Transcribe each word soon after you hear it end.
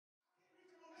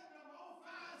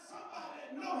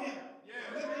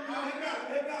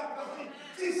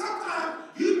sometimes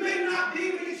you may not be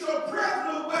able to get your prayer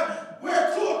through, but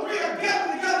where 2 or 3 are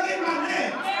gathered together in my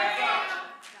name.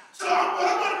 So what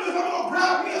I'm going to do is I'm going to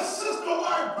grab me a sister or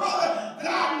a brother that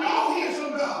I know hears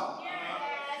from God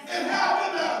and have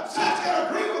them to touch and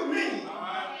agree with me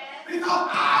because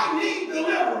I need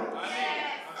deliverance.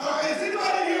 Is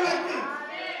anybody in here like me?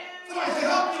 Somebody say,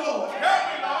 help me, Lord.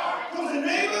 Come on,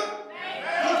 neighbor.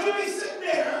 Don't you be sitting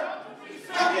there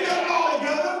after you got it all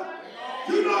together.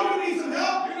 You know you need some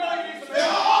help. Say,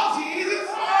 oh, Jesus.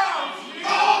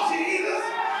 Oh, Jesus.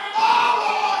 Oh,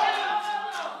 Lord.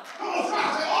 Come on, try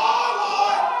to say, oh,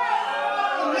 Lord.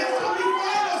 The next time you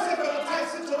find yourself in a tight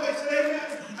situation, amen,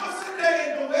 don't sit there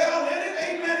and dwell in it,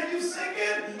 amen, and you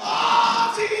singing,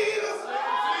 oh, Jesus.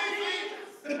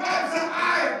 The Bible says,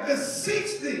 I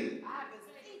beseech thee.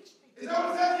 Is that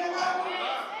what it says in your Bible?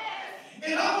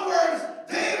 In other words,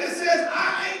 David says,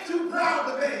 I ain't too proud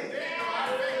to beg.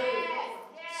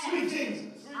 Sweet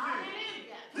Jesus.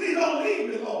 Please don't leave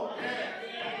me, Lord.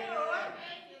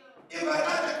 If I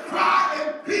got to cry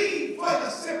and plead for your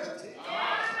sympathy,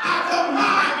 I don't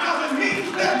mind because it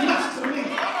means that much to me.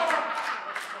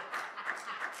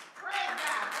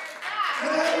 Can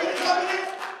I have you come in?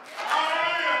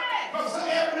 Because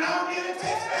every now and then it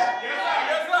takes that.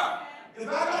 If I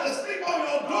got to sleep on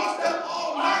your doorstep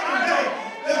all night and day,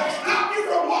 to stop you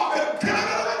from walking, can I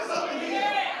get a witness up in here?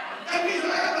 That means I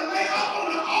got to lay up on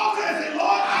the altar and say,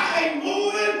 Lord, I ain't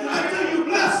moving until you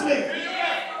bless me.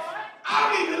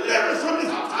 I need deliverance from this.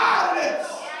 I'm tired of this.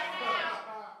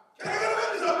 Can I get a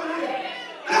witness up in here?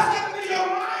 That's got to be your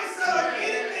mindset of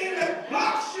anything that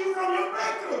blocks you from your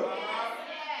breakthrough.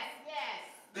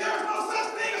 There's no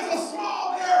such thing as a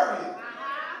small area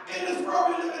in this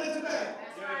world we live in today.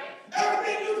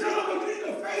 Everything you're dealing with, you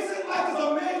need to face it like it's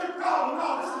a major problem.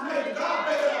 No, this is major. God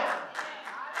made it up.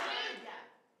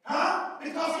 Huh?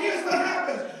 Because here's what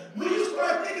happens. When you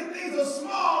start thinking things are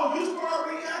small, you start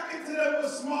reacting to them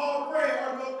with small prayer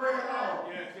or no prayer at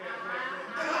all.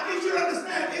 And I need you to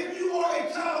understand, if you are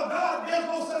a child of God, there's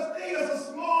no such thing as a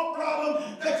small problem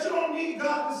that you don't need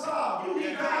God to solve. You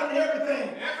need God in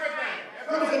everything.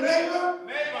 Come on, neighbor.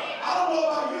 I don't know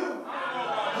about you,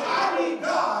 but I need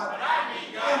God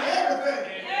in everything.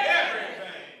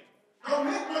 Don't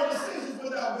make no decisions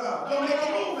without God. Don't make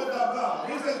a move without God.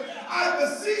 He says, I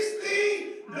beseech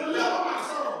thee, deliver my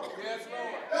soul. Yes,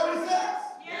 Lord. That what he says?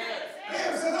 Yes.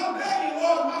 David says, I'm begging,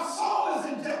 Lord, my soul is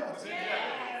in jeopardy.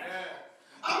 Yes.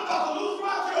 I'm about to lose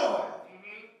my joy.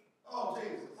 Oh,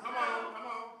 Jesus. Come on.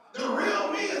 The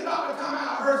real me is about to come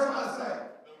out. I heard somebody say.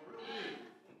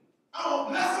 I'm going to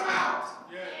bless him out.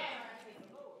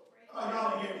 Oh,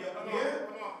 y'all didn't hear me up here.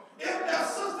 If that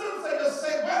sister just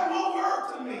say one more word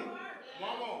to me.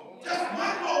 Just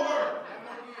one more word.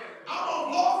 I'm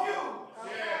going to love you.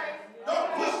 Don't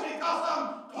push me because I'm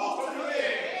close to the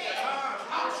edge.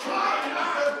 I'm trying not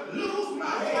to lose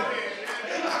my head.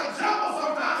 It's like a jumble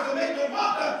sometimes to make you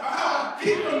wonder how I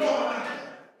keep from going like that.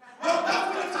 Well, that's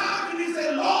when the time when you say,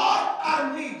 Lord,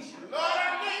 I need you.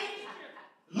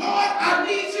 Lord, I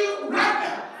need you right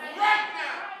now.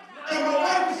 And my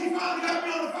wife, when she finally got me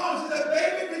on the phone, she said,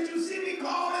 baby, did you see me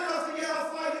calling? I said, yeah, I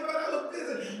saw you, but I was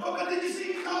busy. But did you see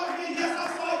me calling again? Yes, I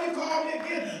saw you call me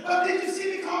again. But did you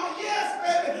see me calling? Yes,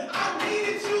 baby. I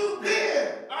needed you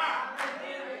then.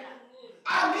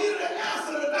 I needed an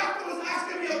answer. The doctor was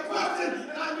asking me a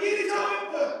question, and I needed your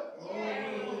input.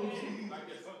 Oh, Jesus.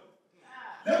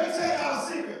 Let me tell y'all a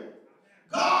secret.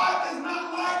 God is not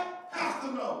like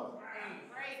Pastor Noah.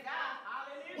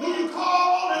 When you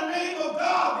call on the name of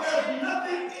God, there's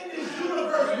nothing in this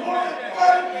universe more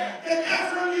important than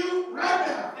answering you right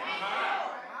now.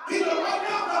 He's a right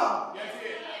now God.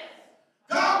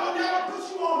 God will never put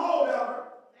you on hold, Albert.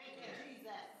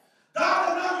 God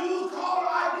does not use caller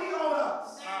ID on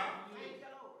us.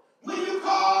 When you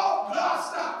call, God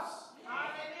stops.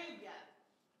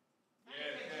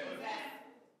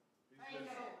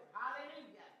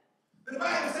 The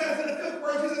Bible says in the 5th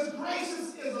verse, it says,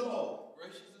 gracious is the Lord.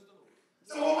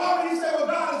 So why would he say, well,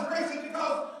 God is gracious?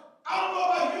 Because I don't know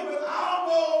about you, but I don't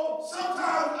know,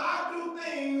 sometimes I do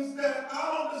things that I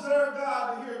don't deserve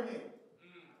God to hear me.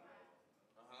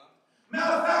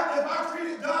 Matter of fact, if I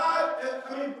treated God,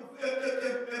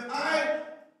 if I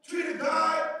treated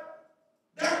God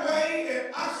that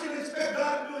way, I should expect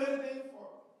God to do anything for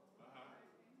me.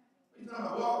 He's talking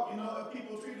about, well, you know, if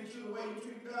people treated you the way you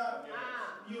treat God,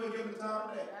 you would give them the time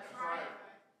of day. That's right.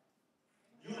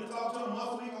 You want to talk to them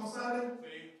once a week on Sunday?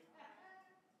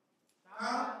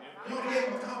 Huh? You want to give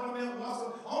them a compliment once a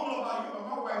week? I don't know about you, but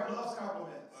my wife loves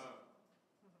compliments.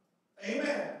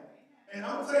 Amen. And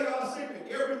I'm going to tell y'all a secret.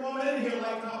 Every woman in here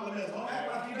likes compliments. Don't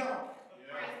act like you don't.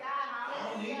 I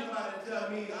don't need nobody to tell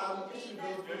me I look good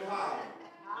too high.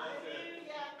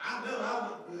 I know I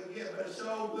look good, yeah, but it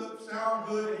sure sound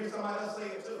good to hear somebody else say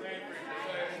it too. And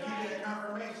give you that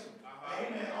confirmation.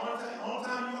 Amen. Only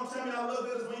time you gonna tell me I look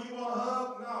good is when you want a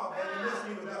hug? No, man, you miss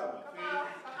me with that one. Come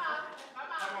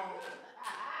on.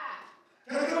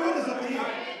 Can I get a witness up in here?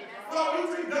 Well, we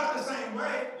treat God the same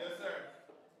way. Yes, sir.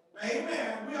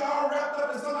 Amen. We are all wrapped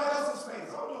up in somebody else's face.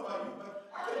 I don't know about you, but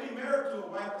I could be married to a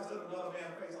wife that's in another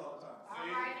man's face all the time.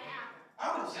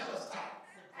 I'm a jealous type.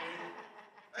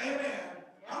 Amen.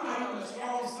 I'm not even a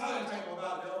strong silent type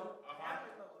about it, though.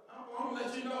 I'm going to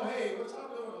let you know, hey, what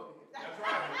y'all doing over here? That's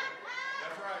right.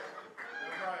 That's right.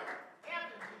 That's right.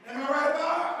 Am I right,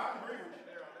 Bob? I agree with you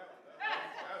there on that one.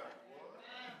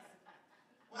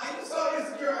 Well, I ain't so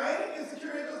insecure. I ain't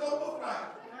insecure. It just don't look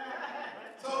right.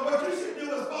 So what you should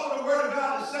do is follow the word of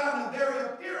God and shine the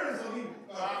very appearance of evil.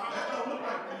 That don't look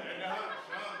like me.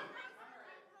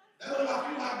 That look like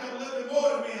you like that a little bit more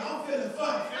than me. I'm feeling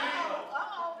funny.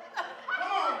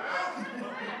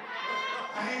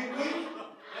 I ain't weak.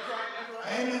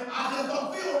 Amen. I just don't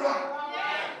feel right.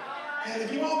 And if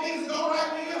you want things to go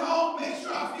right when you get home, make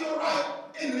sure I feel right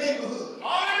in the neighborhood.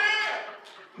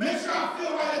 Make sure I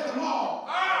feel right at the mall.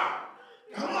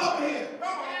 Come on up here.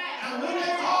 And when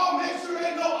they call, make sure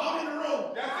they know I'm in the room.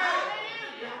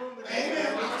 Amen.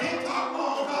 I can't talk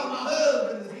long because my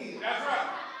husband is here. That's right.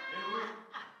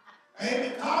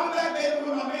 Amen. Call me back, baby,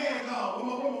 when my man calls. When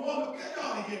my woman, get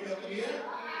y'all to get me up here.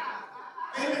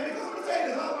 Amen. Because I'm going to tell you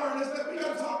this, I learned this, that we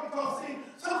got to talk because, see,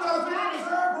 sometimes we don't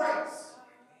deserve grace.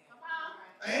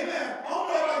 Amen. I don't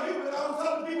know about you, but I was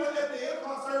telling people at the 8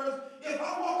 o'clock service, if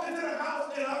I walk into the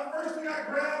house and the first thing I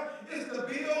grab is the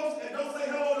bills and don't say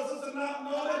hello to Sister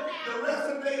Nolan, the rest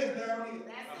of the day is down here.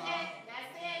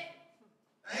 That's it.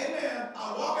 Amen.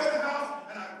 I walk in the house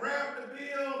and I grab the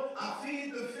bill, I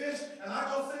feed the fish, and I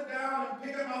go sit down and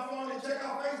pick up my phone and check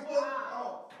out Facebook.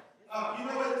 You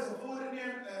know what? There's some food in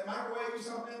there, microwave or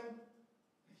something.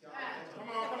 Come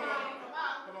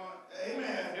on.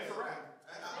 Amen. It's a wrap.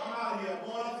 I'm out of here. I'm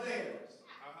going upstairs.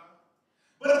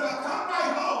 But if I come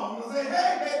right home and say,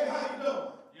 hey, baby, how you doing?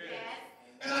 Yes.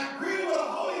 And I greet her with a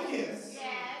holy kiss. Yes.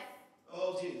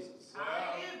 Oh, Jesus.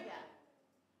 Hallelujah.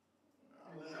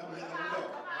 I'm letting it go.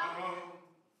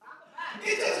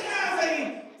 It just has a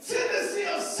tendency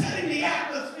of setting the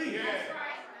atmosphere. Yes.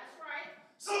 That's right.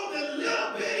 So the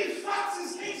little bitty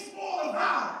foxes can't spoil the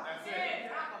vine. That's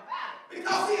it.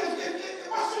 Because see,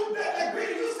 once you that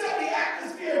greeting, you set the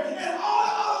atmosphere, and all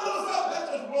the other little stuff, let's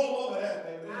just roll over that,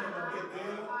 baby. They ain't gonna get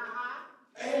there.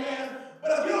 Amen. But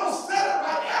if you don't set it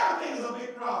right, everything is a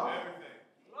big problem. Everything.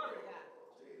 Glory to God.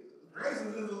 Jesus. Grace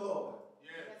is the Lord.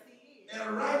 Yes, He is.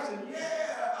 And righteous,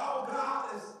 our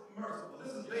God is merciful.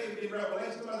 This is David in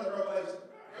Revelation. What is Revelation?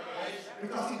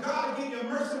 Because see, God will give you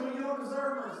mercy when you don't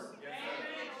deserve mercy. Yes,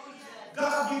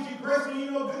 God gives you grace when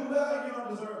you know good love, you don't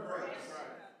deserve grace.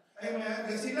 Amen.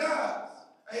 Yes, He does.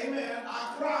 Amen.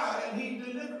 I cried and He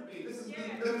delivered me. This is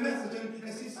the message.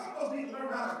 And see, some of us need to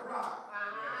learn how to cry.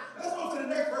 Let's go to the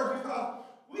next verse because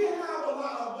we have a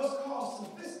lot of what's called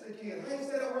sophisticated. How do you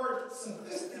say that word?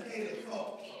 Sophisticated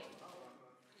folk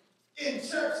in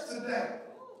church today.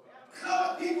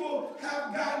 Colored people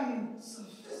have gotten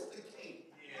sophisticated.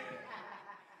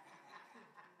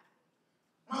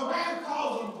 My wife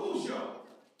calls them bougie.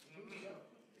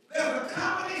 There's a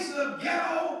combination of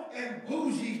ghetto and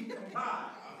bougie combined.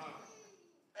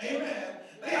 Amen.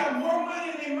 They have more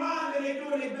money in their mind than they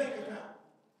do in their bank account.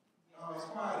 Oh, it's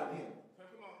quiet in here.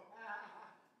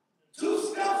 2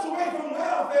 steps away from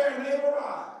welfare and they've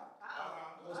arrived.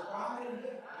 It's quiet in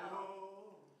here.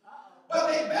 But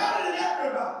they better than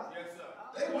everybody. Yes, sir.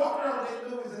 They walk around with their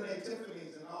Louis and their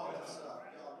Tiffany's and all that stuff.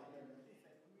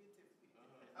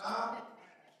 Y'all hear me?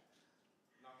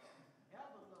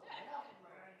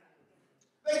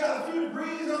 They got a few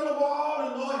degrees on the wall,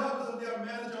 and Lord help us if they're a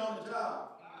manager on the job.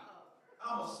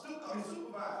 I'm a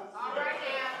supervisor. All right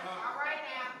now.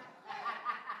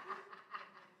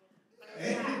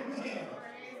 Amen.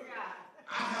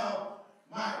 I have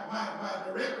my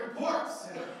direct reports,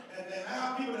 and then I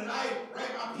have people that I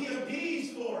write my PMDs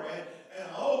for, and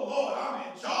oh Lord, I'm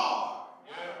in charge.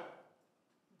 Yeah.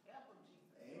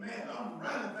 Amen. I'm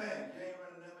running things. You ain't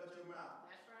running nothing but your mouth.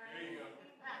 That's right. There you go.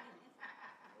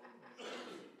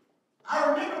 I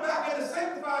remember back at the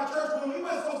Sanctified Church when we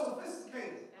were so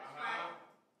sophisticated. That's right.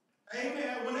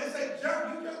 Amen. When they say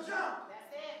jump, you just jump.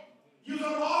 That's it. You was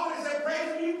on the altar, they say praise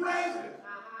him, you praise him.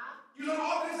 You was on the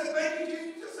altar, they say thank you, Jesus.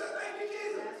 You just said thank you,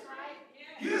 Jesus. That's right.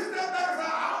 Yeah. You just step back and say,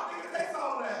 I don't think it takes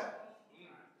all that.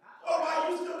 Or why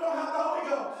you still don't have the Holy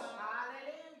Ghost.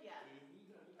 Hallelujah.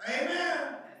 Amen.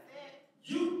 That's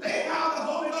it. They have the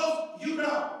Holy Ghost, you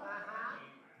know.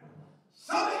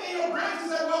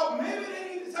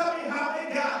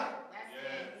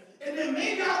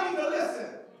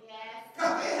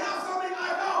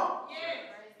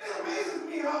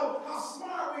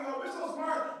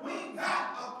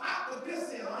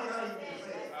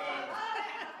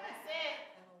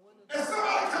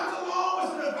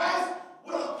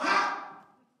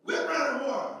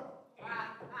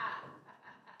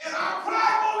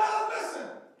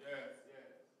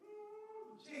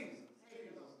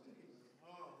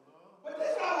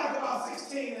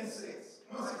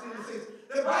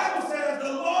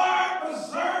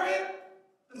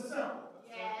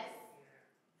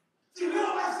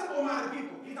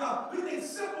 We think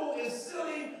simple is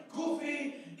silly,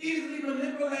 goofy, easily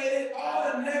manipulated,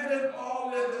 all the negative,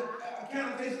 all the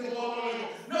connotations that go along with it.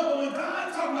 No, but when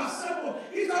God talking about simple,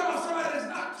 he's talking about somebody that's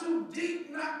not too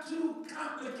deep, not too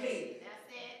complicated.